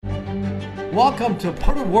Welcome to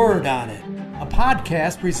Put a Word on It, a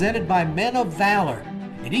podcast presented by Men of Valor.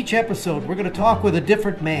 In each episode, we're going to talk with a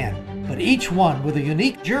different man, but each one with a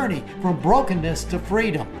unique journey from brokenness to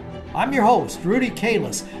freedom. I'm your host, Rudy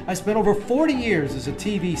Kalis. I spent over 40 years as a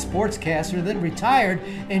TV sportscaster, then retired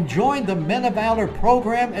and joined the Men of Valor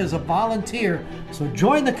program as a volunteer. So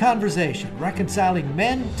join the conversation, reconciling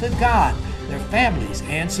men to God, their families,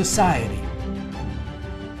 and society.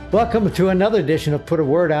 Welcome to another edition of Put a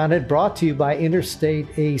Word on It, brought to you by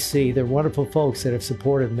Interstate AC. They're wonderful folks that have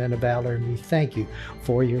supported Men of Valor, and we thank you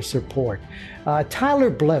for your support.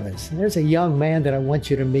 Tyler Blevins, there's a young man that I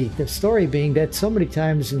want you to meet. The story being that so many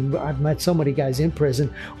times, and I've met so many guys in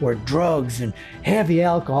prison where drugs and heavy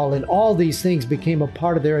alcohol and all these things became a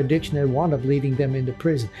part of their addiction and wound up leading them into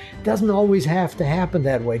prison. It doesn't always have to happen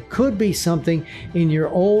that way. It could be something in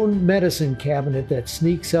your own medicine cabinet that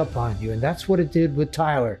sneaks up on you, and that's what it did with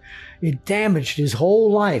Tyler. It damaged his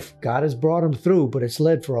whole life. God has brought him through, but it's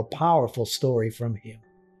led for a powerful story from him.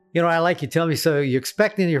 You know, I like you tell me, so you're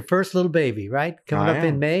expecting your first little baby, right? Coming up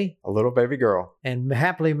in May? A little baby girl. And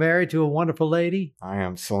happily married to a wonderful lady? I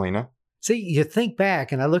am, Selena. See, you think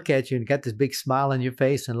back and I look at you and got this big smile on your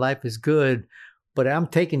face and life is good, but I'm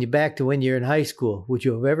taking you back to when you're in high school. Would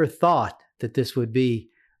you have ever thought that this would be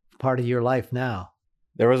part of your life now?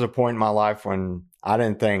 There was a point in my life when I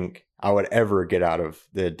didn't think I would ever get out of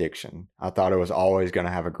the addiction. I thought it was always going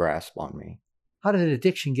to have a grasp on me. How did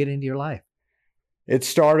addiction get into your life? It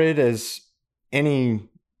started as any,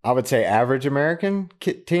 I would say, average American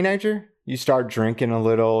teenager. You start drinking a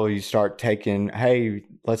little, you start taking, hey,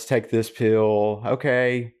 let's take this pill.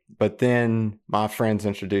 Okay. But then my friends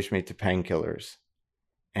introduced me to painkillers.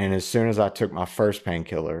 And as soon as I took my first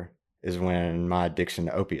painkiller is when my addiction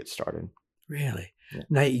to opiates started. Really? Yeah.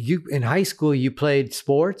 Now, you in high school, you played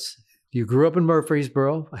sports. You grew up in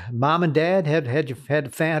Murfreesboro. Mom and dad had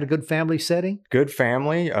a good family setting? Good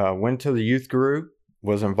family. Went to the youth group,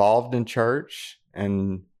 was involved in church.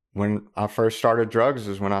 And when I first started drugs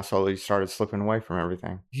is when I slowly started slipping away from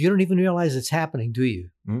everything. You don't even realize it's happening, do you?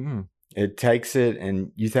 Mm-mm. It takes it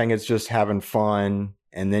and you think it's just having fun.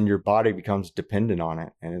 And then your body becomes dependent on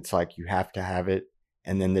it. And it's like you have to have it.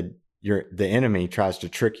 And then the enemy tries to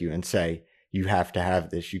trick you and say, you have to have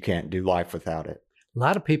this. You can't do life without it. A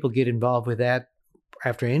lot of people get involved with that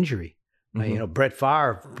after injury. Mm-hmm. You know, Brett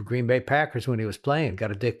Favre, Green Bay Packers, when he was playing,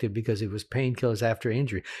 got addicted because it was painkillers after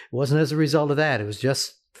injury. It wasn't as a result of that. It was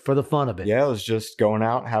just for the fun of it. Yeah, it was just going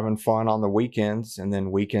out, having fun on the weekends. And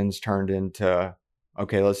then weekends turned into,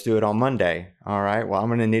 okay, let's do it on Monday. All right, well, I'm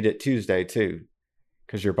going to need it Tuesday too,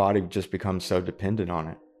 because your body just becomes so dependent on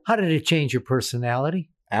it. How did it change your personality?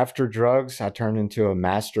 After drugs, I turned into a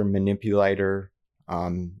master manipulator,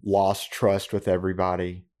 lost trust with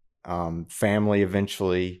everybody. Family,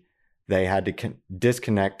 eventually, they had to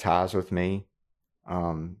disconnect ties with me.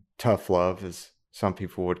 Tough love, as some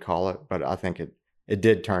people would call it. But I think it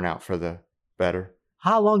did turn out for the better.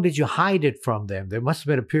 How long did you hide it from them? There must have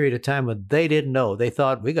been a period of time when they didn't know. They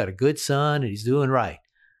thought, we got a good son and he's doing right.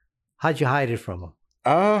 How'd you hide it from them?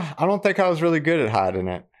 I don't think I was really good at hiding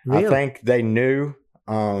it. Really? I think they knew.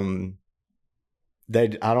 I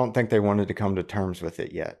don't think they wanted to come to terms with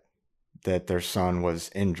it yet, that their son was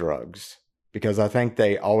in drugs, because I think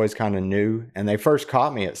they always kind of knew, and they first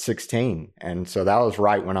caught me at 16. And so that was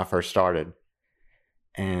right when I first started.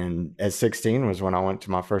 And at 16 was when I went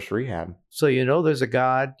to my first rehab. So, you know, there's a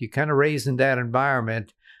God, you kind of raised in that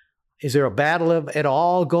environment. Is there a battle at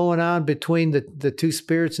all going on between the two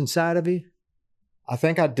spirits inside of you? I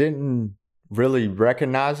think I didn't really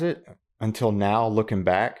recognize it until now, looking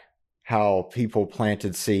back, how people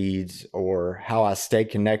planted seeds or how I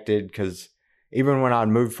stayed connected. Because even when I'd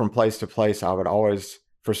move from place to place, I would always,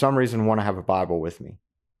 for some reason, want to have a Bible with me.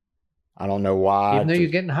 I don't know why. Even though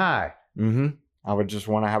you're getting high. Mm-hmm. I would just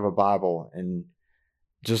want to have a Bible. And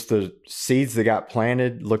just the seeds that got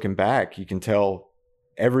planted, looking back, you can tell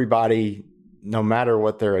everybody, no matter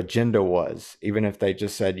what their agenda was, even if they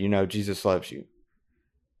just said, you know, Jesus loves you,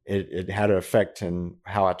 it had an effect in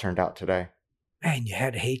how I turned out today. Man, you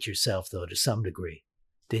had to hate yourself, though, to some degree,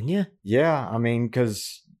 didn't you? Yeah, I mean,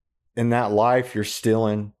 because in that life, you're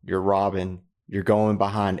stealing, you're robbing, you're going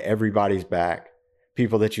behind everybody's back.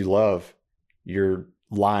 People that you love, you're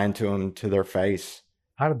lying to them to their face.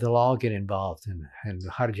 How did the law get involved, and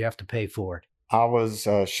how did you have to pay for it? I was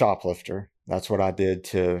a shoplifter. That's what I did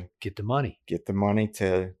to get the money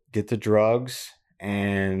to get the drugs.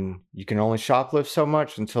 And you can only shoplift so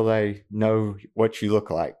much until they know what you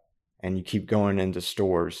look like. And you keep going into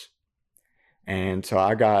stores. And so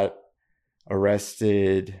I got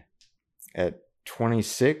arrested at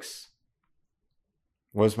 26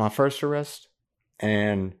 was my first arrest.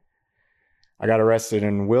 And I got arrested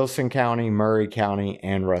in Wilson County, Murray County,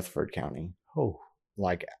 and Rutherford County, Oh,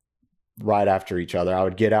 like right after each other. I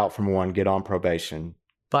would get out from one, get on probation.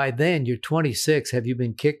 by then you're 26. Have you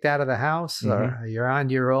been kicked out of the house or you're on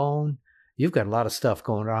your own? You've got a lot of stuff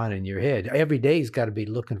going on in your head. Every day's got to be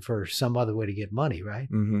looking for some other way to get money, right?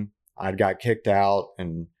 Mm-hmm. I got kicked out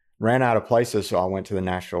and ran out of places, so I went to the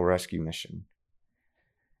Nashville Rescue Mission.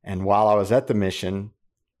 And while I was at the mission,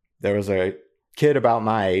 there was a kid about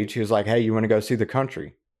my age. He was like, "Hey, you want to go see the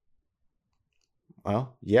country?"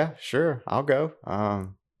 Well, yeah, sure, I'll go.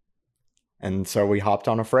 And so we hopped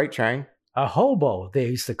on a freight train. A hobo, they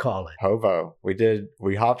used to call it. Hobo.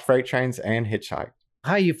 We hopped freight trains and hitchhiked.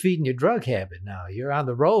 How you feeding your drug habit now? You're on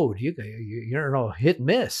the road. You're no hit and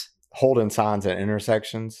miss. Holding signs at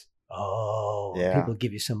intersections. Oh, Yeah. people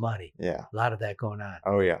give you some money. Yeah. A lot of that going on.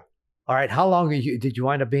 Oh, yeah. All right. How long did you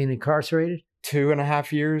wind up being incarcerated?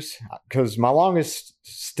 2.5 years. Because my longest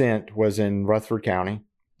stint was in Rutherford County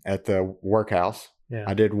at the workhouse. Yeah.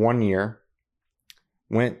 I did 1 year.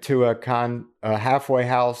 Went to a halfway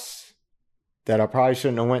house that I probably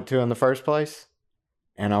shouldn't have went to in the first place.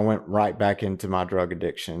 And I went right back into my drug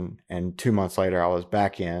addiction. And 2 months later, I was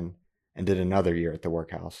back in and did another year at the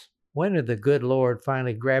workhouse. When did the good Lord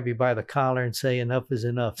finally grab you by the collar and say, enough is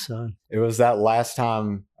enough, son? It was that last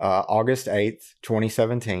time, August 8th,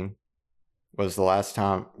 2017 was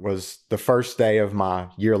the first day of my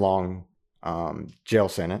year-long jail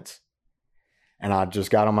sentence. And I just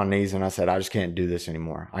got on my knees and I said, I just can't do this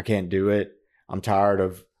anymore. I can't do it. I'm tired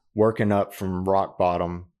of working up from rock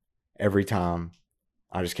bottom every time.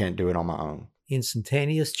 I just can't do it on my own.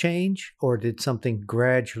 Instantaneous change, or did something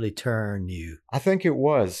gradually turn you? I think it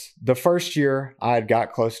was. The first year I had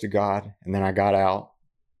got close to God, and then I got out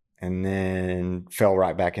and then fell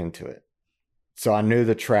right back into it. So I knew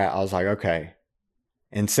the trap. I was like, okay,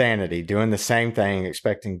 insanity, doing the same thing,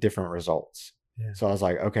 expecting different results. Yeah. So I was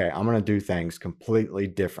like, okay, I'm going to do things completely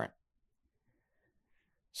different.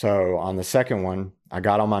 So on the second one, I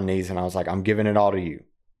got on my knees and I was like, I'm giving it all to you.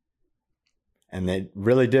 And it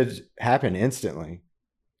really did happen instantly.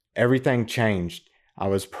 Everything changed. I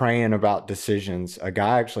was praying about decisions. A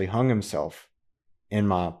guy actually hung himself in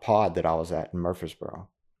my pod that I was at in Murfreesboro.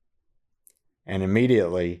 And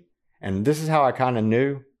immediately, and this is how I kind of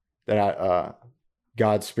knew that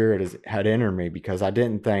God's Spirit had entered me, because I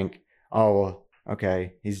didn't think, oh, well,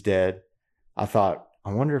 okay, he's dead. I thought,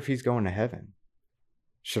 I wonder if he's going to heaven.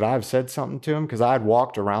 Should I have said something to him? Because I had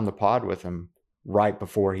walked around the pod with him right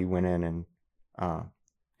before he went in and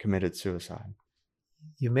committed suicide.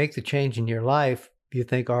 You make the change in your life. You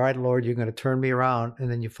think, all right, Lord, you're going to turn me around. And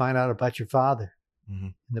then you find out about your father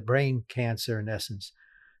and the brain cancer, in essence.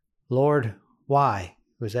 Lord, why?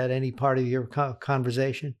 Was that any part of your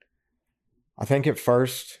conversation? I think at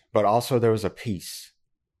first, but also there was a peace.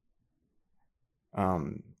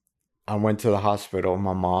 I went to the hospital.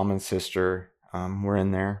 My mom and sister were in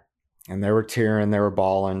there, and they were tearing, they were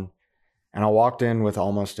bawling. And I walked in with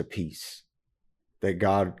almost a peace that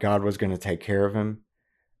God was going to take care of him,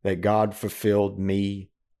 that God fulfilled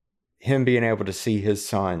him being able to see his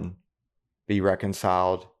son be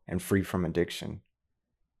reconciled and free from addiction.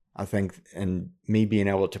 I think, and me being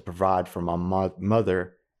able to provide for my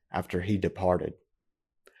mother after he departed.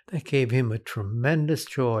 That gave him a tremendous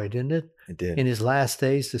joy, didn't it? It did. In his last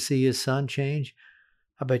days, to see his son change.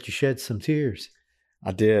 I bet you shed some tears.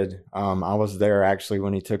 I did. I was there actually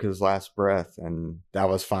when he took his last breath, and that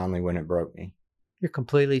was finally when it broke me. You're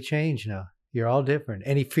completely changed now. You're all different.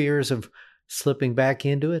 Any fears of slipping back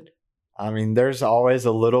into it? I mean, there's always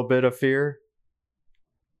a little bit of fear,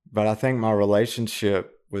 but I think my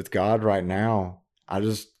relationship with God right now,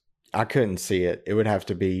 I couldn't see it. It would have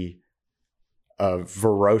to be a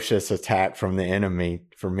ferocious attack from the enemy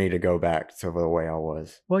for me to go back to the way I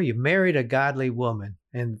was. Well, you married a godly woman,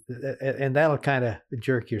 and that'll kind of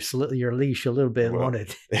jerk your leash a little bit, won't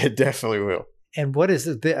it? It definitely will. And what is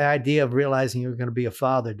the idea of realizing you're going to be a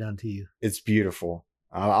father done to you? It's beautiful.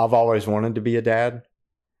 I've always wanted to be a dad,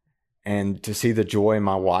 and to see the joy in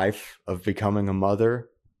my wife of becoming a mother,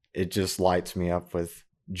 it just lights me up with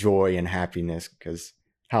joy and happiness, because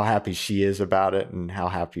how happy she is about it and how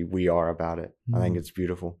happy we are about it. I think it's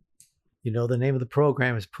beautiful. You know, the name of the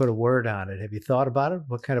program is Put a Word on It. Have you thought about it?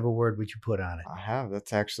 What kind of a word would you put on it? I have.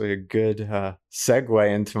 That's actually a good segue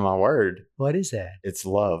into my word. What is that? It's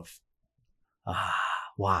love.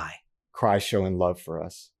 Why? Christ showing love for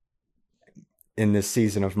us. In this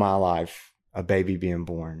season of my life, a baby being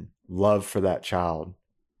born, love for that child,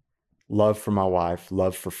 love for my wife,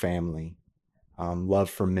 love for family, love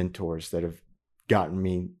for mentors that have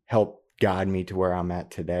helped guide me to where I'm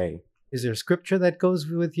at today. Is there scripture that goes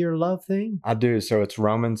with your love thing? I do. So it's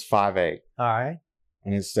Romans 5:8. All right.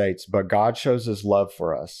 And it states, "But God shows his love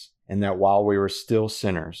for us, in that while we were still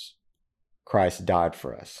sinners, Christ died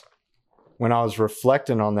for us." When I was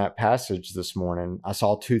reflecting on that passage this morning, I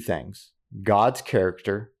saw two things. God's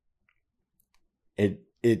character.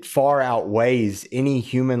 It far outweighs any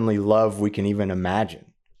humanly love we can even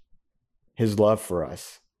imagine. His love for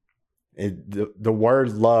us. The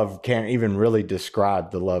word love can't even really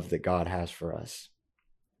describe the love that God has for us.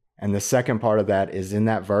 And the second part of that is in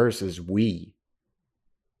that verse is we.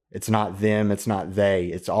 It's not them, it's not they,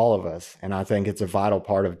 it's all of us. And I think it's a vital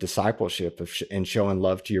part of discipleship and showing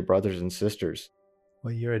love to your brothers and sisters.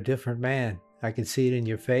 Well, you're a different man. I can see it in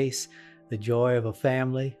your face, the joy of a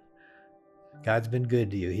family. God's been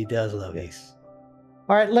good to you. He does love you.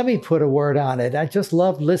 All right, let me put a word on it. I just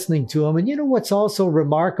love listening to him. And you know what's also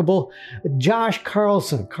remarkable? Josh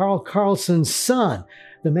Carlson, Carl Carlson's son,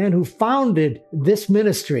 the man who founded this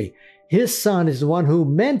ministry. His son is the one who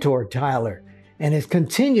mentored Tyler and has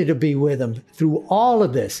continued to be with him through all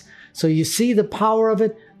of this. So you see the power of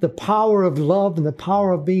it, the power of love and the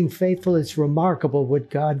power of being faithful. It's remarkable what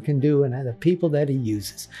God can do and the people that he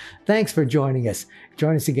uses. Thanks for joining us.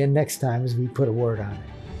 Join us again next time as we put a word on it.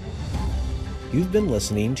 You've been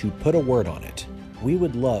listening to Put a Word on It. We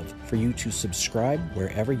would love for you to subscribe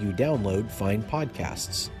wherever you download fine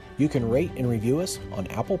podcasts. You can rate and review us on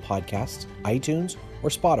Apple Podcasts, iTunes, or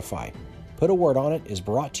Spotify. Put a Word on It is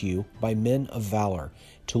brought to you by Men of Valor.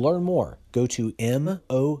 To learn more, go to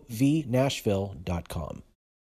movnashville.com.